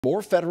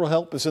More federal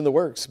help is in the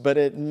works, but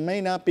it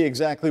may not be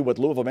exactly what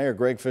Louisville Mayor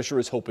Greg Fisher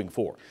is hoping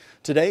for.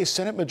 Today,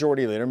 Senate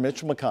Majority Leader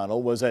Mitch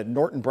McConnell was at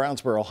Norton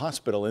Brownsboro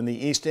Hospital in the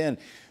East End,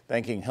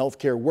 thanking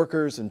healthcare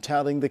workers and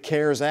touting the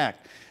CARES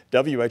Act.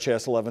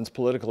 WHS 11's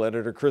political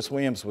editor Chris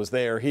Williams was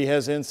there. He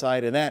has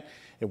insight in that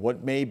and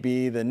what may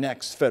be the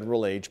next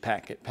federal aid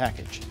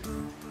package.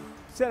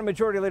 Senate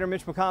Majority Leader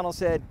Mitch McConnell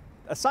said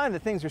a sign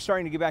that things are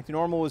starting to get back to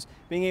normal was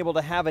being able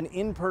to have an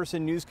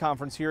in-person news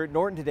conference here at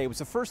Norton today. It was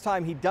the first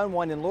time he'd done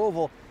one in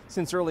Louisville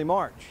since early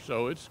March.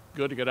 So it's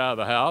good to get out of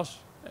the house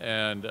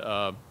and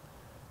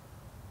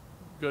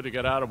good to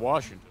get out of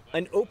Washington.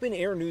 An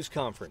open-air news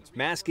conference,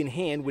 mask in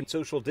hand when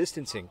social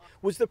distancing,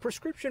 was the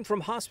prescription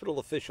from hospital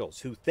officials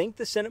who thanked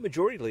the Senate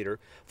Majority Leader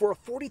for a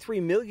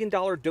 $43 million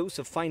dose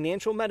of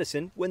financial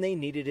medicine when they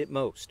needed it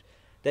most.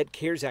 That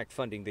CARES Act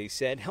funding, they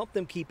said, helped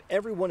them keep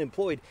everyone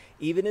employed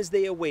even as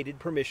they awaited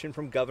permission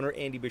from Governor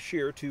Andy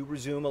Beshear to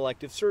resume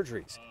elective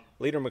surgeries.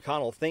 Leader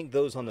McConnell thanked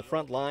those on the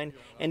front line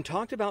and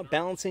talked about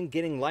balancing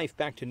getting life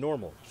back to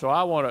normal. So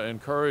I want to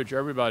encourage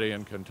everybody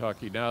in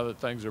Kentucky, now that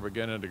things are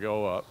beginning to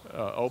go up,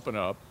 open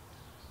up,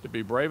 to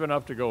be brave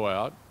enough to go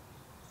out,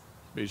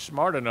 be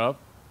smart enough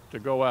to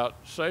go out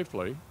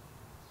safely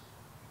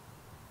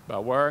by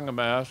wearing a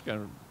mask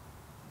and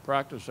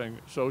practicing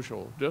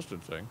social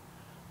distancing.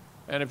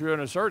 And if you're in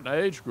a certain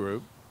age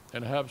group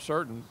and have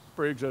certain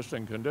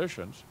pre-existing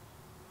conditions,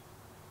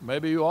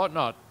 maybe you ought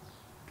not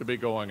to be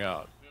going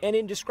out. And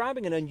in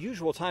describing an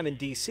unusual time in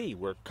D.C.,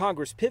 where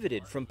Congress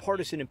pivoted from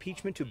partisan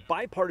impeachment to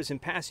bipartisan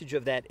passage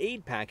of that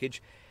aid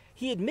package,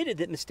 he admitted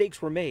that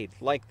mistakes were made,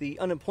 like the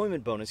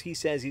unemployment bonus he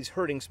says is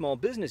hurting small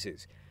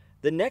businesses.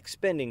 The next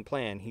spending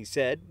plan, he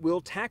said,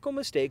 will tackle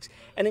mistakes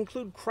and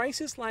include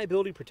crisis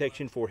liability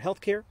protection for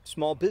healthcare,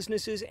 small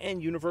businesses,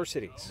 and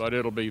universities. But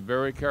it'll be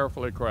very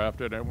carefully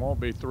crafted. It won't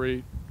be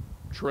 $3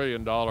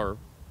 trillion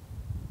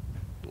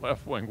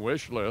left-wing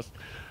wish list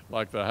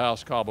like the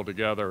House cobbled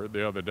together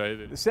the other day.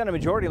 The Senate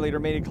Majority Leader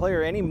made it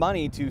clear any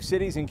money to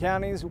cities and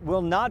counties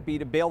will not be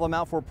to bail them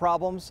out for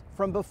problems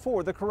from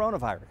before the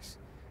coronavirus.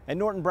 At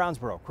Norton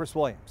Brownsboro, Chris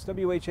Williams,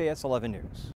 WHAS 11 News.